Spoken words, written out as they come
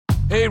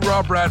Hey,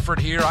 Rob Bradford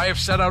here. I have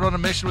set out on a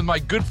mission with my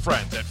good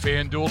friends at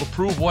FanDuel to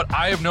prove what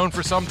I have known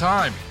for some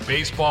time.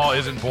 Baseball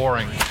isn't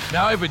boring.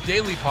 Now I have a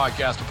daily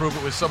podcast to prove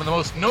it with some of the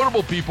most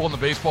notable people in the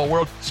baseball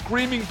world,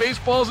 screaming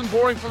baseball isn't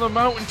boring from the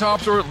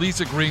mountaintops, or at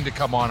least agreeing to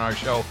come on our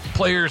show.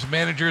 Players,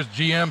 managers,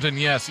 GMs, and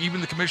yes, even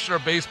the commissioner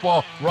of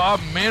baseball, Rob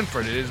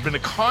Manfred. It has been a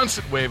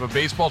constant wave of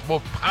baseball's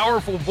most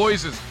powerful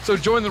voices. So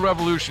join the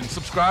revolution.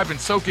 Subscribe and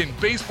soak in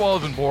Baseball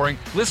Isn't Boring.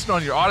 Listen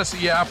on your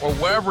Odyssey app or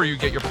wherever you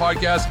get your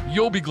podcasts.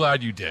 You'll be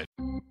glad you did.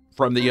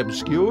 From the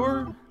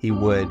obscure, he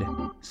would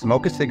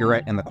smoke a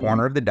cigarette in the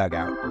corner of the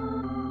dugout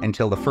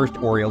until the first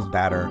Orioles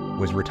batter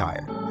was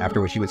retired,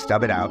 after which he would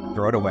stub it out,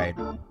 throw it away,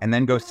 and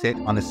then go sit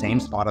on the same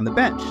spot on the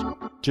bench.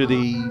 To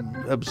the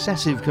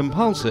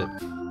obsessive-compulsive,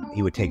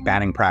 he would take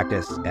batting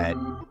practice at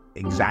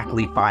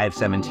exactly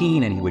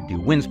 5:17, and he would do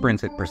wind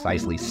sprints at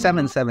precisely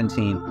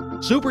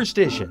 7:17.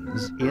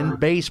 Superstitions in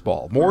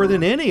baseball, more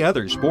than any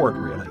other sport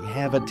really,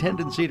 have a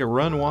tendency to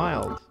run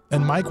wild.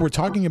 And Mike, we're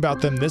talking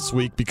about them this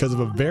week because of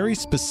a very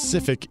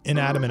specific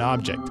inanimate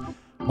object.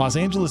 Los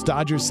Angeles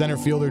Dodgers center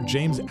fielder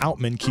James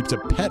Outman keeps a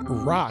pet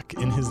rock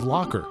in his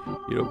locker.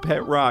 You know,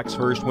 pet rocks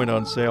first went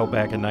on sale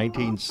back in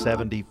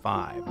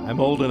 1975. I'm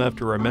old enough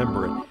to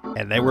remember it.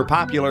 And they were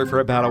popular for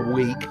about a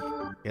week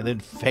and then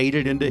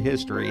faded into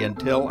history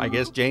until, I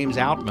guess, James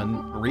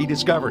Outman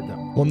rediscovered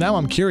them. Well, now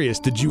I'm curious,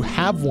 did you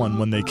have one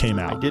when they came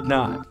out? I did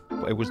not.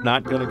 I was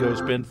not going to go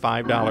spend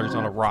 $5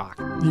 on a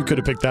rock. You could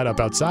have picked that up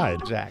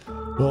outside. Exactly.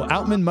 Well,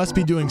 Outman must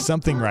be doing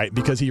something right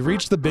because he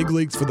reached the big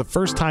leagues for the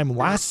first time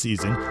last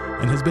season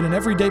and has been an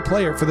everyday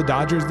player for the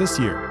Dodgers this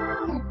year.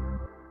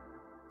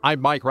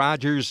 I'm Mike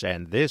Rogers,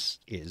 and this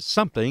is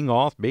Something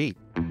Offbeat.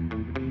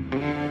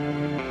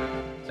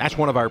 That's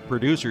one of our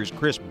producers,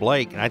 Chris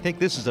Blake, and I think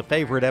this is a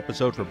favorite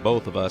episode for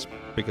both of us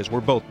because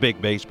we're both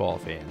big baseball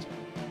fans.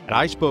 And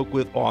I spoke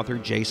with author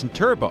Jason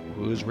Turbo,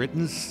 who has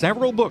written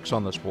several books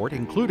on the sport,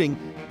 including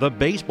The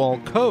Baseball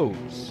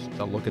Codes,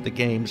 a look at the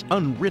game's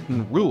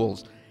unwritten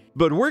rules.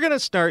 But we're going to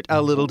start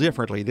a little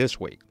differently this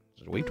week.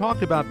 We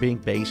talked about being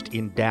based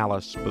in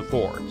Dallas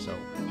before, so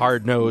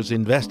hard-nosed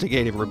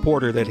investigative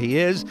reporter that he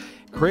is,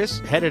 Chris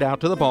headed out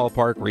to the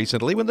ballpark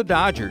recently when the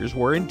Dodgers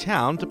were in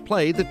town to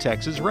play the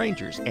Texas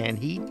Rangers, and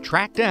he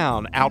tracked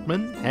down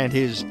Outman and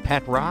his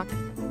pet rock.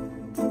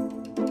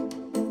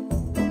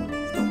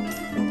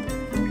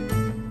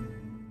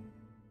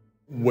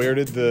 Where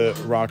did the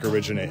rock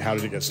originate? How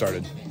did it get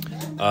started?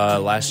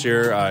 Last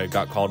year, I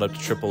got called up to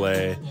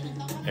AAA,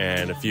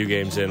 and a few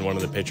games in, one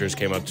of the pitchers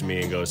came up to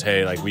me and goes,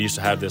 hey, like, we used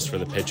to have this for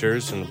the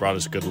pitchers, and it brought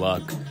us good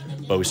luck,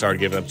 but we started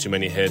giving up too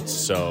many hits,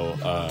 so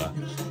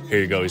here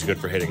you go, he's good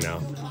for hitting now.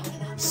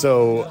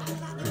 So,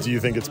 do you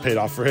think it's paid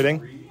off for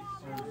hitting?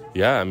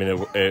 Yeah, I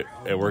mean,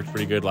 it worked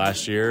pretty good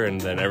last year,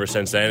 and then ever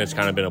since then, it's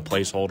kind of been a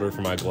placeholder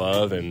for my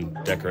glove and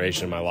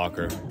decoration in my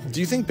locker. Do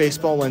you think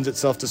baseball lends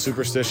itself to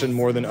superstition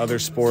more than other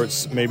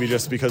sports, maybe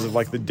just because of,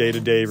 like, the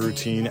day-to-day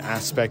routine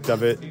aspect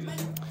of it?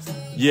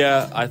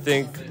 Yeah, I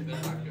think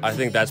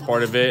that's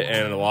part of it,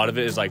 and a lot of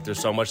it is, like, there's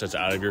so much that's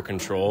out of your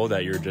control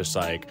that you're just,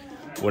 like,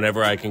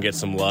 whenever I can get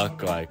some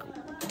luck, like,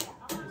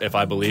 if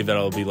I believe that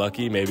I'll be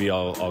lucky, maybe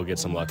I'll get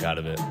some luck out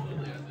of it.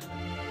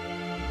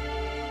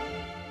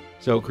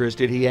 So, Chris,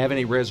 did he have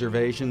any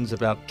reservations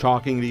about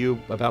talking to you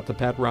about the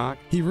pet rock?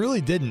 He really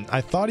didn't. I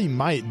thought he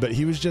might, but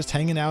he was just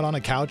hanging out on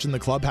a couch in the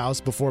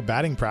clubhouse before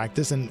batting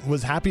practice and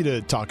was happy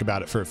to talk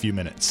about it for a few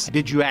minutes.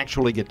 Did you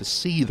actually get to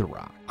see the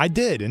rock? I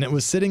did, and it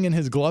was sitting in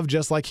his glove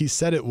just like he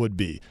said it would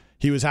be.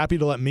 He was happy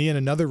to let me and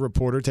another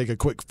reporter take a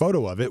quick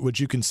photo of it,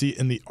 which you can see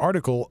in the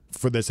article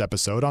for this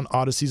episode on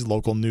Odyssey's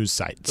local news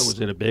sites. So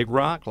was it a big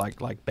rock,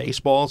 like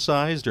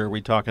baseball-sized, or are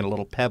we talking a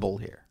little pebble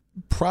here?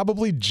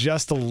 Probably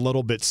just a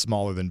little bit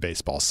smaller than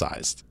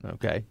baseball-sized.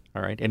 Okay,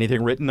 all right.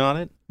 Anything written on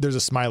it? There's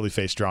a smiley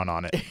face drawn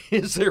on it.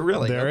 Is there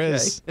really? There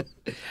is.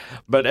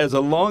 But as a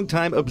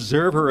longtime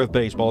observer of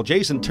baseball,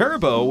 Jason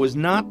Turbo was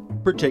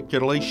not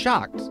particularly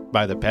shocked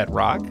by the pet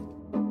rock.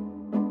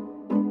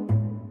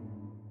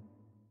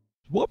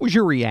 What was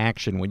your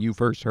reaction when you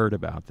first heard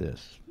about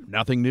this?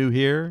 Nothing new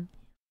here?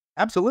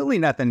 Absolutely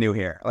nothing new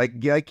here.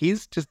 Like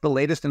he's just the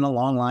latest in a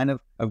long line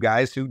of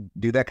guys who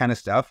do that kind of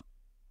stuff,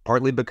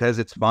 partly because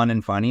it's fun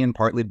and funny, and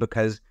partly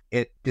because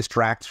it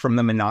distracts from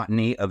the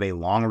monotony of a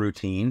long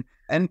routine,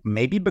 and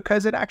maybe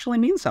because it actually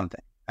means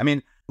something. I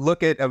mean,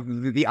 look at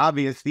the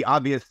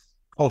obvious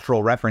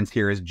cultural reference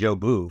here is Joe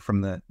Boo from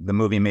the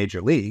movie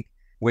Major League,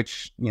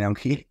 which, you know,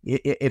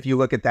 if you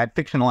look at that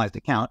fictionalized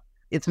account,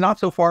 it's not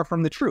so far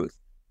from the truth.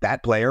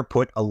 That player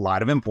put a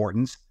lot of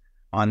importance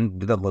on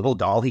the little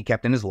doll he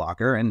kept in his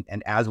locker, and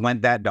as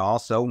went that doll,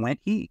 so went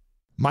he.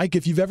 Mike,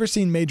 if you've ever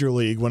seen Major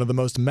League, one of the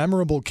most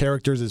memorable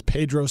characters is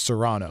Pedro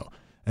Serrano,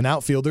 an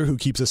outfielder who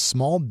keeps a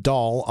small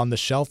doll on the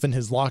shelf in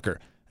his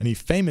locker, and he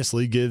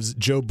famously gives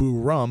Joe Boo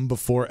rum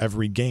before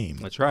every game.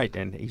 That's right,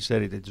 and he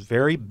said it's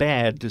very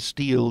bad to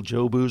steal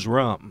Joe Boo's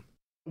rum.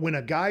 When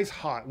a guy's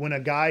hot, when a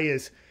guy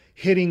is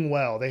hitting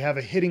well, they have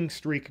a hitting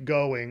streak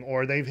going,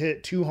 or they've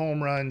hit 2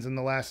 home runs in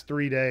the last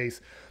 3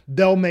 days,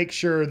 they'll make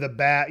sure the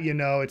bat, you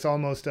know, it's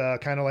almost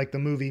kind of like the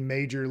movie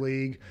Major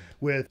League,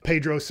 with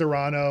Pedro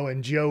Serrano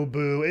and Joe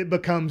Boo. It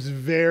becomes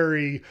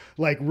very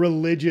like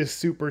religious,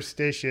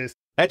 superstitious.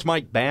 That's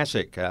Mike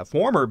Bassick, a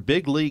former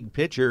big league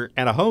pitcher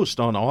and a host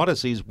on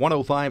Odyssey's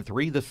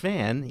 105.3 The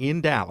Fan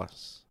in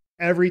Dallas.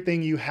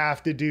 Everything you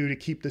have to do to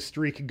keep the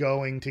streak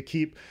going, to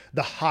keep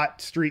the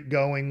hot streak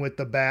going with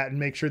the bat and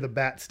make sure the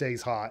bat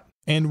stays hot.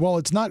 And while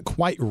it's not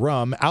quite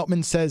rum,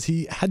 Outman says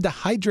he had to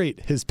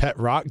hydrate his pet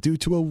rock due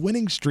to a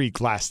winning streak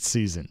last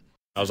season.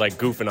 I was like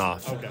goofing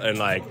off, and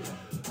like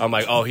I'm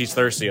like, oh, he's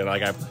thirsty, and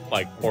like I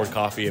like poured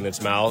coffee in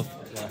its mouth,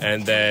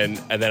 and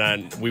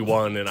then we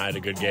won, and I had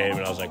a good game,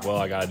 and I was like, well,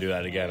 I got to do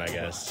that again, I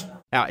guess.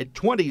 Now, at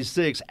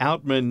 26,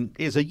 Outman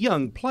is a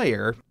young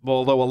player,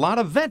 although a lot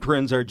of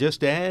veterans are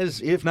just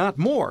as, if not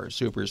more,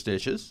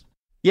 superstitious.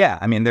 Yeah,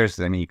 I mean,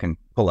 you can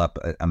pull up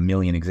a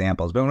million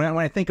examples, but when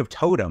I think of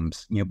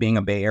totems, being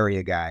a Bay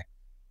Area guy,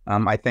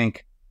 I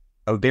think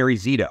of Barry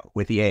Zito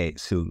with the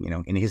A's, who,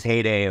 in his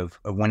heyday of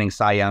winning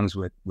Cy Youngs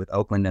with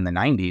Oakland in the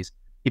 90s,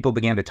 people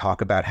began to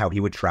talk about how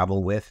he would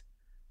travel with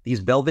these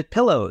velvet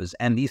pillows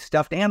and these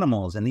stuffed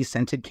animals and these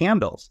scented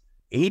candles.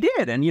 He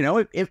did. And,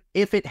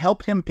 if it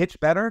helped him pitch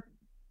better,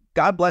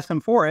 God bless him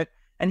for it.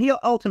 And he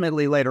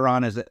ultimately later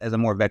on, as a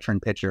more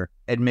veteran pitcher,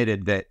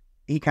 admitted that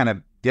he kind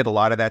of did a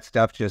lot of that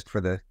stuff just for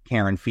the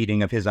care and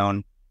feeding of his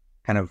own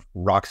kind of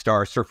rock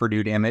star surfer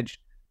dude image.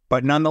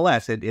 But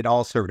nonetheless, it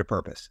all served a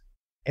purpose.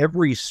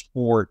 Every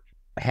sport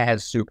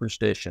has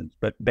superstitions,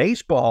 but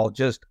baseball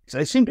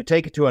they seem to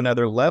take it to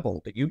another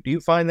level. Do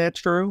you find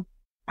that's true?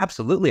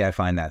 Absolutely, I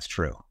find that's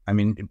true. I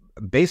mean,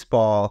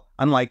 baseball,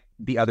 unlike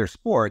the other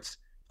sports,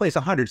 plays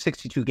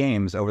 162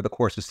 games over the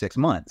course of 6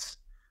 months.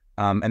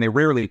 And they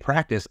rarely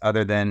practice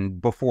other than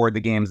before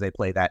the games they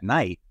play that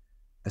night.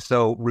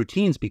 So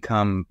routines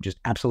become just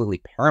absolutely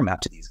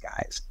paramount to these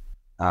guys.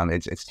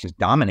 It's just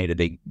dominated.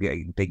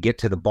 They get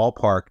to the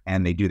ballpark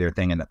and they do their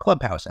thing in the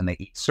clubhouse and they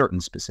eat certain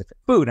specific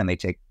food and they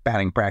take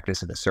batting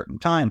practice at a certain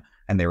time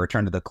and they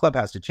return to the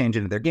clubhouse to change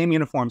into their game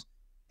uniforms.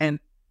 And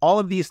all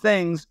of these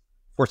things,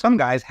 for some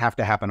guys, have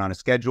to happen on a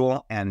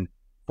schedule. And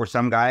for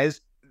some guys,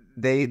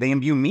 they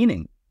imbue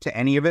meaning to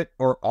any of it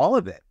or all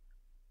of it.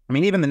 I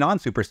mean, even the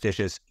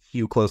non-superstitious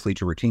hew closely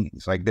to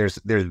routines. Like there's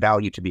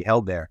value to be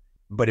held there.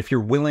 But if you're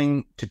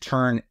willing to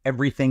turn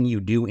everything you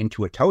do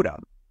into a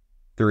totem,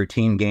 the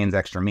routine gains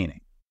extra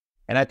meaning.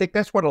 And I think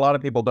that's what a lot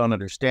of people don't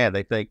understand.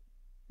 They think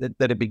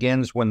that it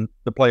begins when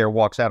the player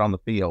walks out on the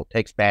field,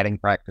 takes batting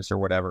practice or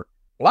whatever.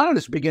 A lot of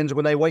this begins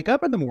when they wake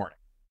up in the morning.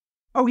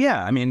 Oh,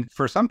 yeah. I mean,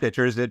 for some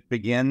pitchers, it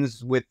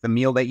begins with the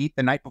meal they eat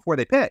the night before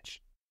they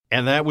pitch.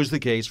 And that was the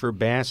case for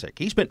Bassick.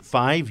 He spent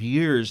 5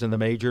 years in the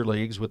major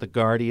leagues with the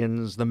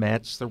Guardians, the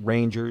Mets, the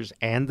Rangers,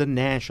 and the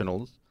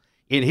Nationals.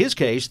 In his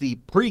case, the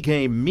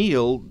pregame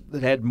meal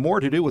that had more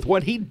to do with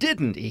what he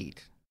didn't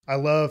eat. I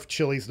love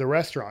Chili's, the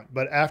restaurant,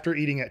 but after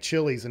eating at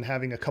Chili's and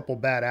having a couple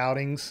bad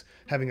outings,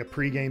 having a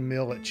pregame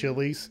meal at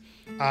Chili's,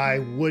 I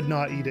would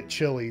not eat at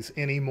Chili's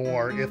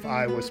anymore if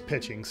I was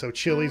pitching. So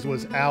Chili's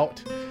was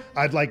out.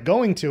 I'd like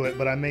going to it,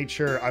 but I made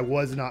sure I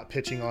was not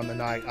pitching on the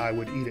night I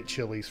would eat at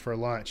Chili's for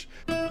lunch.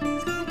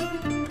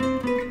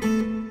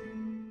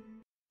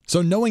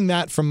 So knowing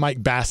that from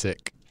Mike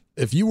Bassick,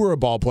 if you were a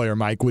ball player,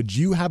 Mike, would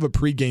you have a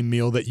pregame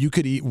meal that you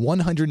could eat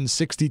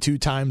 162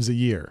 times a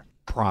year?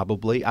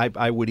 Probably.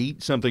 I would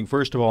eat something,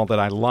 first of all, that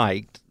I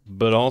liked,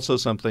 but also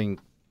something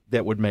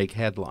that would make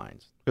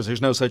headlines. Because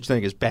there's no such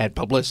thing as bad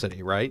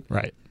publicity, right?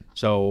 Right.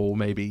 So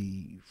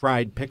maybe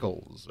fried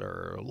pickles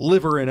or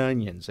liver and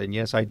onions. And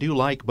yes, I do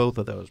like both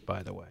of those,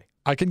 by the way.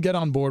 I can get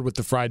on board with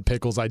the fried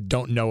pickles. I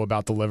don't know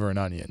about the liver and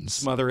onions.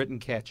 Smother it in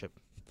ketchup.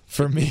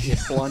 For me, it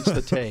blunts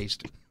the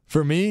taste.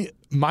 For me,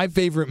 my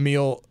favorite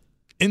meal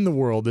in the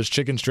world is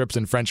chicken strips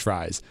and French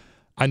fries.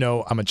 I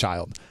know I'm a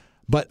child,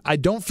 but I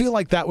don't feel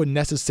like that would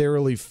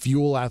necessarily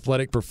fuel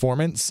athletic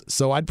performance,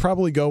 so I'd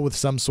probably go with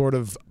some sort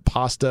of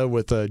pasta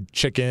with a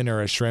chicken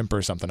or a shrimp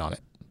or something on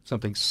it.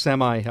 Something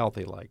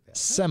semi-healthy like that.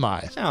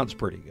 Semi. Sounds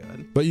pretty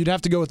good. But you'd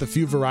have to go with a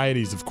few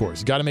varieties, of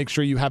course. You got to make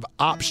sure you have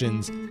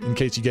options in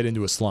case you get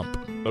into a slump.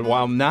 But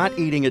while not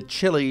eating at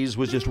Chili's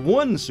was just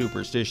one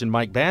superstition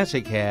Mike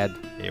Bassick had,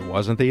 it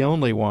wasn't the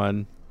only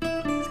one.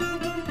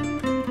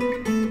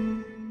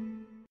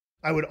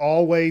 I would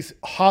always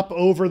hop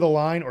over the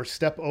line or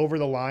step over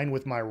the line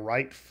with my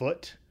right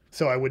foot.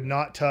 So I would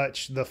not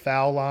touch the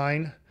foul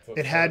line.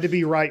 It had to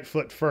be right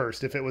foot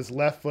first. If it was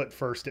left foot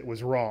first, it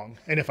was wrong.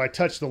 And if I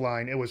touched the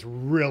line, it was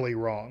really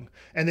wrong.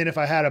 And then if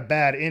I had a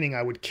bad inning,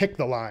 I would kick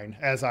the line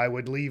as I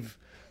would leave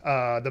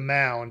the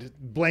mound,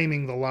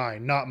 blaming the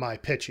line, not my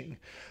pitching.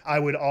 I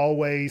would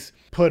always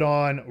put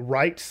on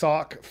right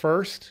sock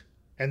first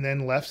and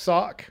then left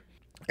sock.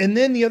 And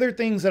then the other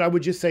things that I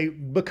would just say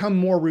become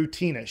more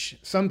routine-ish.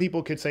 Some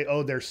people could say,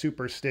 oh, they're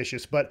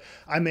superstitious, but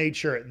I made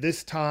sure at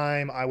this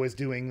time I was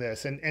doing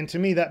this. And to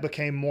me, that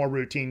became more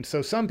routine.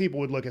 So some people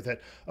would look at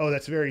that, oh,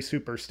 that's very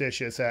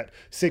superstitious. At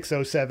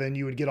 6:07,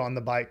 you would get on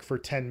the bike for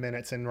 10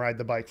 minutes and ride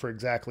the bike for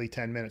exactly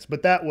 10 minutes.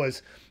 But that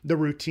was the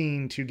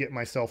routine to get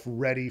myself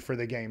ready for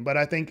the game. But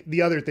I think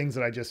the other things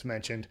that I just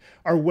mentioned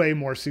are way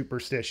more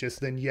superstitious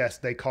than, yes,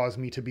 they cause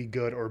me to be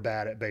good or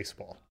bad at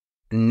baseball.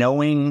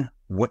 knowing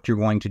what you're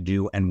going to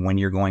do and when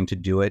you're going to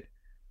do it,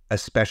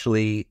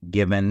 especially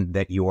given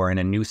that you are in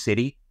a new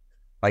city,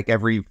 like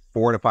every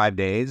 4 to 5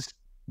 days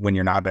when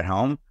you're not at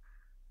home,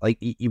 like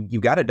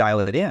you got to dial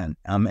it in.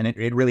 And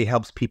it really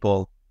helps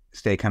people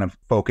stay kind of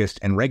focused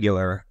and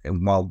regular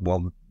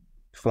while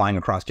flying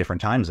across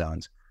different time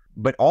zones.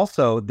 But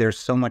also there's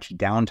so much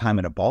downtime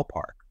at a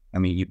ballpark. I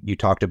mean, you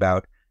talked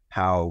about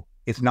how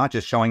it's not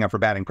just showing up for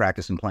batting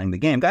practice and playing the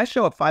game. Guys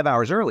show up 5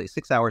 hours early,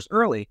 6 hours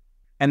early,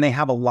 and they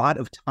have a lot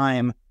of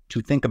time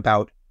to think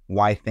about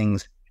why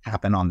things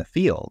happen on the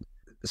field.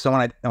 So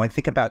when I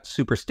think about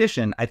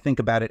superstition, I think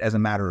about it as a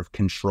matter of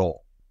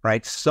control,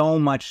 right? So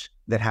much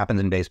that happens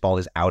in baseball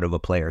is out of a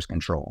player's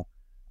control.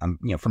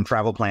 From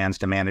travel plans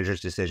to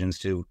managers' decisions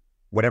to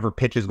whatever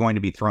pitch is going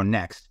to be thrown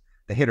next.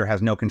 The hitter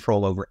has no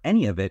control over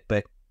any of it,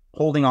 but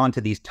holding on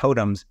to these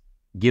totems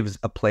gives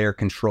a player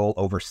control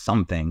over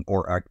something,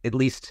 or at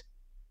least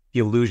the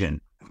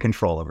illusion of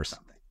control over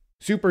something.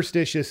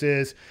 Superstitious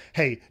is,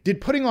 hey,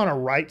 did putting on a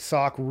right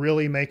sock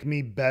really make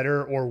me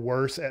better or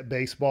worse at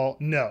baseball?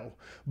 No.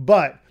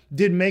 But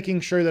did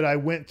making sure that I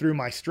went through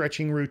my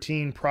stretching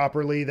routine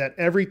properly, that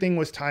everything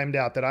was timed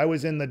out, that I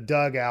was in the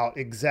dugout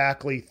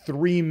exactly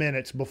 3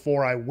 minutes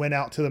before I went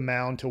out to the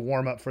mound to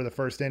warm up for the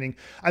first inning?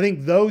 I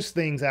think those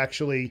things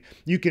actually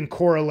you can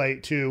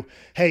correlate to,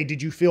 hey,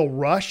 did you feel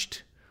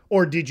rushed?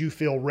 Or did you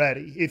feel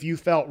ready? If you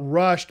felt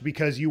rushed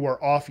because you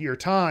were off your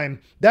time,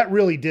 that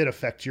really did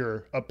affect your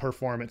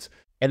performance.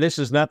 And this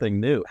is nothing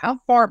new. How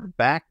far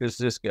back does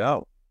this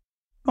go?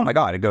 Oh my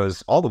God, it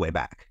goes all the way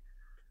back.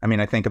 I mean,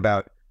 I think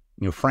about,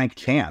 Frank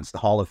Chance, the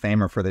Hall of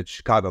Famer for the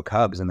Chicago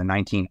Cubs in the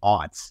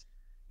 1900s,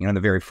 the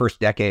very first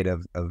decade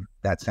of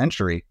that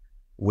century,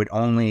 would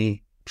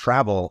only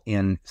travel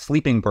in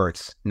sleeping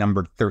berths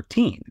numbered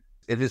 13.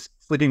 If his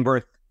sleeping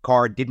berth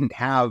card didn't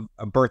have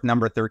a berth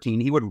number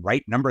 13, he would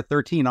write number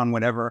 13 on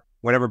whatever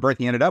berth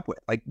he ended up with.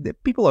 Like,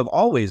 people have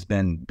always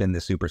been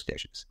this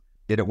superstitious.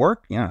 Did it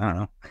work? Yeah, I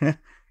don't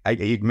know.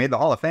 He made the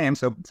Hall of Fame,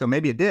 so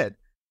maybe it did.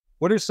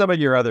 What are some of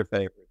your other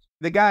favorites?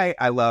 The guy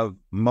I love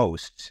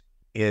most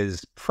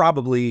is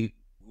probably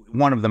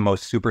one of the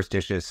most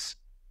superstitious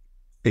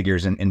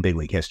figures in big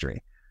league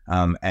history.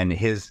 And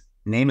his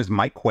name is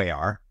Mike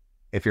Cuellar.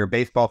 If you're a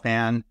baseball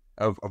fan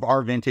of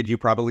our vintage, you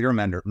probably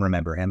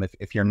remember him.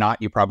 If you're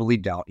not, you probably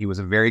don't. He was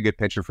a very good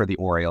pitcher for the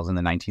Orioles in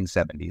the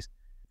 1970s.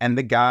 And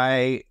the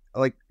guy,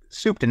 like,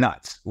 soup to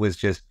nuts, was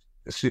just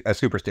a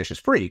superstitious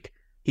freak.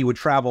 He would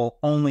travel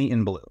only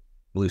in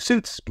blue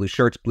suits, blue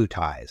shirts, blue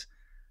ties.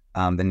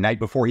 The night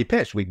before he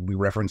pitched, we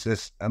referenced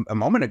this a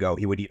moment ago,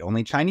 he would eat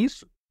only Chinese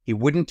food. He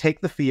wouldn't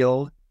take the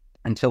field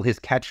until his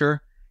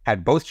catcher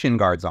had both shin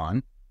guards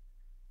on,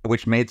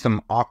 which made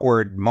some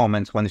awkward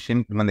moments when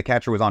the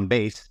catcher was on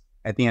base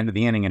at the end of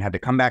the inning and had to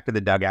come back to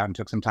the dugout and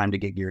took some time to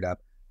get geared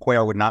up.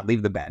 Cuellar would not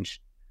leave the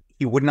bench.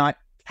 He would not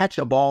catch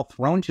a ball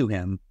thrown to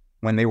him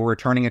when they were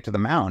returning it to the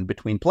mound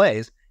between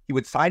plays. He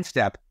would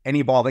sidestep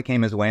any ball that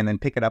came his way and then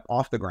pick it up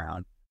off the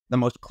ground. The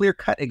most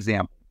clear-cut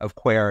example of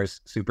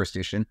Cuellar's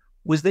superstition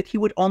was that he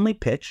would only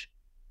pitch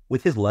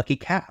with his lucky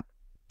cap,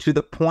 to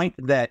the point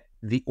that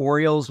the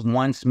Orioles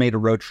once made a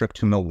road trip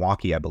to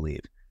Milwaukee, I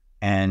believe,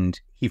 and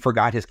he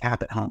forgot his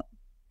cap at home.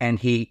 And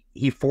he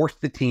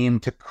forced the team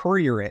to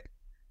courier it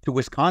to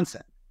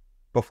Wisconsin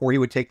before he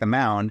would take the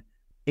mound,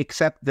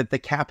 except that the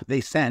cap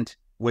they sent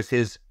was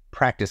his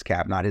practice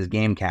cap, not his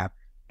game cap,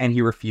 and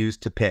he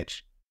refused to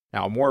pitch.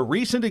 Now, a more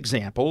recent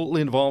example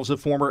involves a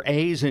former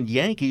A's and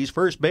Yankees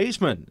first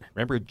baseman.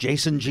 Remember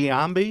Jason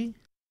Giambi?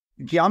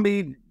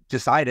 Giambi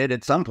decided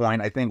at some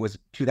point, I think it was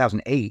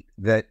 2008,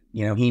 that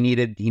he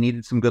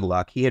needed some good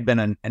luck. He had been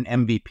an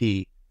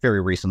MVP very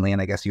recently,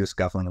 and I guess he was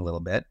scuffling a little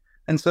bit.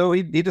 And so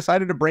he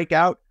decided to break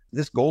out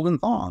this golden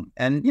thong.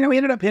 And, he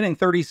ended up hitting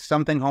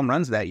 30-something home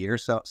runs that year,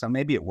 so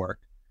maybe it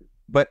worked.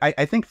 But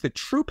I think the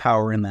true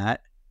power in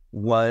that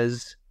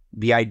was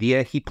the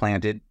idea he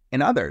planted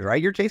in others,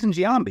 right? You're Jason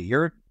Giambi.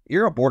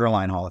 You're a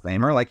borderline Hall of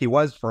Famer, like he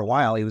was for a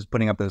while. He was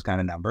putting up those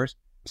kind of numbers.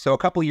 So a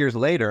couple years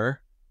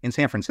later in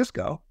San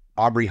Francisco,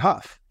 Aubrey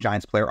Huff,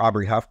 Giants player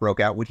Aubrey Huff, broke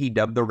out what he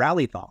dubbed the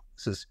rally thong.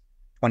 This is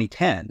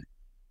 2010.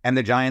 And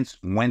the Giants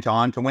went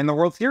on to win the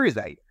World Series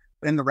that year.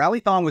 And the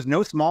rally thong was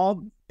no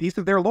small piece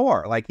of their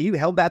lore. Like, he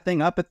held that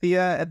thing up at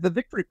the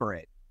victory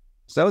parade.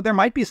 So there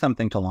might be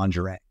something to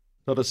lingerie.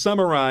 So to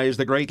summarize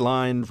the great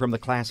line from the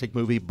classic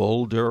movie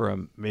Bull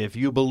Durham, if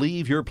you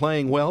believe you're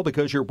playing well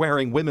because you're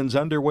wearing women's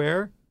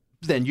underwear,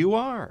 then you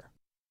are.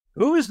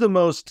 Who is the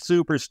most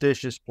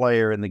superstitious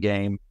player in the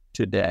game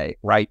today,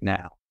 right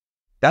now?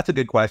 That's a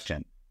good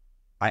question.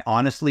 I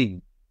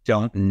honestly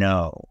don't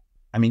know.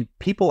 I mean,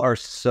 people are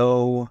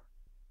so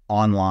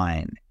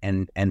online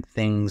and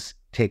things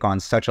take on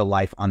such a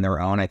life on their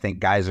own. I think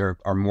guys are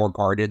more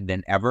guarded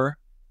than ever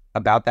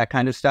about that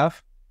kind of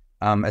stuff,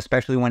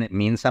 especially when it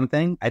means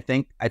something. I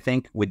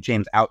think with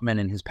James Outman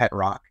and his pet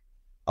rock,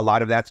 a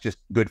lot of that's just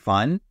good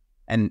fun,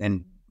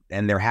 and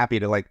they're happy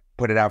to, like,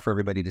 put it out for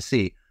everybody to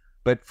see.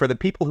 But for the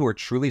people who are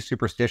truly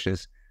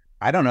superstitious,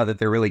 I don't know that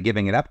they're really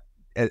giving it up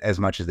as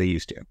much as they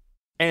used to.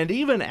 And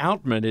even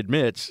Outman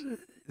admits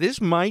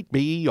this might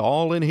be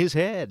all in his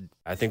head.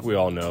 I think we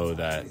all know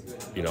that,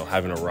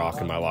 having a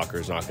rock in my locker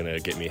is not going to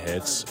get me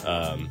hits.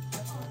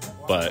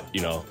 But,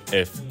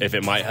 if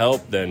it might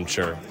help, then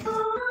sure.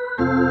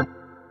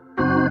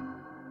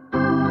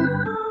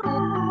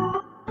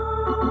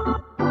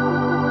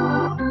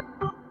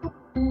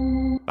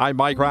 I'm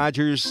Mike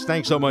Rogers.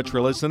 Thanks so much for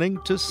listening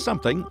to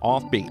Something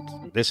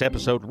Offbeat. This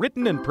episode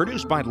written and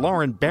produced by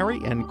Lauren Berry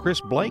and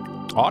Chris Blake.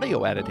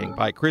 Audio editing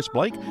by Chris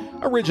Blake.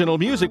 Original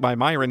music by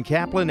Myron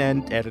Kaplan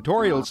and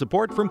editorial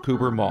support from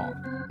Cooper Mall.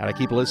 And to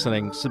keep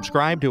listening,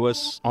 subscribe to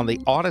us on the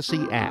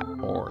Odyssey app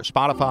or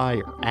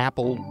Spotify or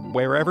Apple,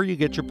 wherever you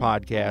get your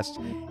podcasts.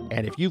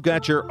 And if you've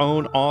got your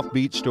own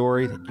offbeat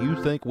story that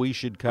you think we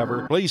should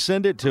cover, please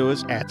send it to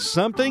us at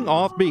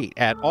somethingoffbeat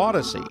at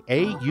Odyssey,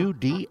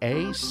 AUDACY.com.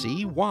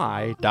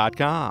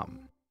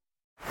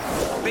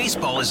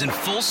 Baseball is in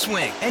full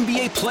swing.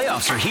 NBA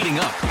playoffs are heating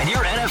up, and your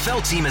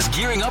NFL team is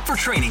gearing up for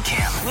training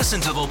camp. Listen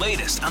to the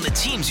latest on the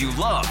teams you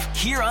love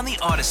here on the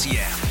Odyssey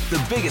app.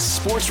 The biggest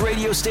sports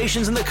radio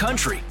stations in the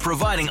country,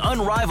 providing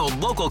unrivaled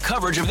local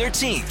coverage of their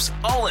teams,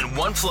 all in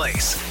one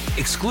place.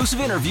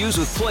 Exclusive interviews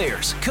with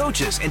players,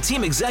 coaches, and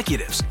team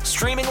executives,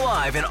 streaming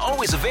live and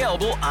always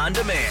available on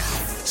demand.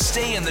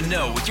 Stay in the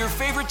know with your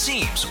favorite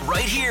teams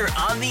right here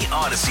on the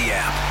Odyssey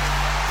app.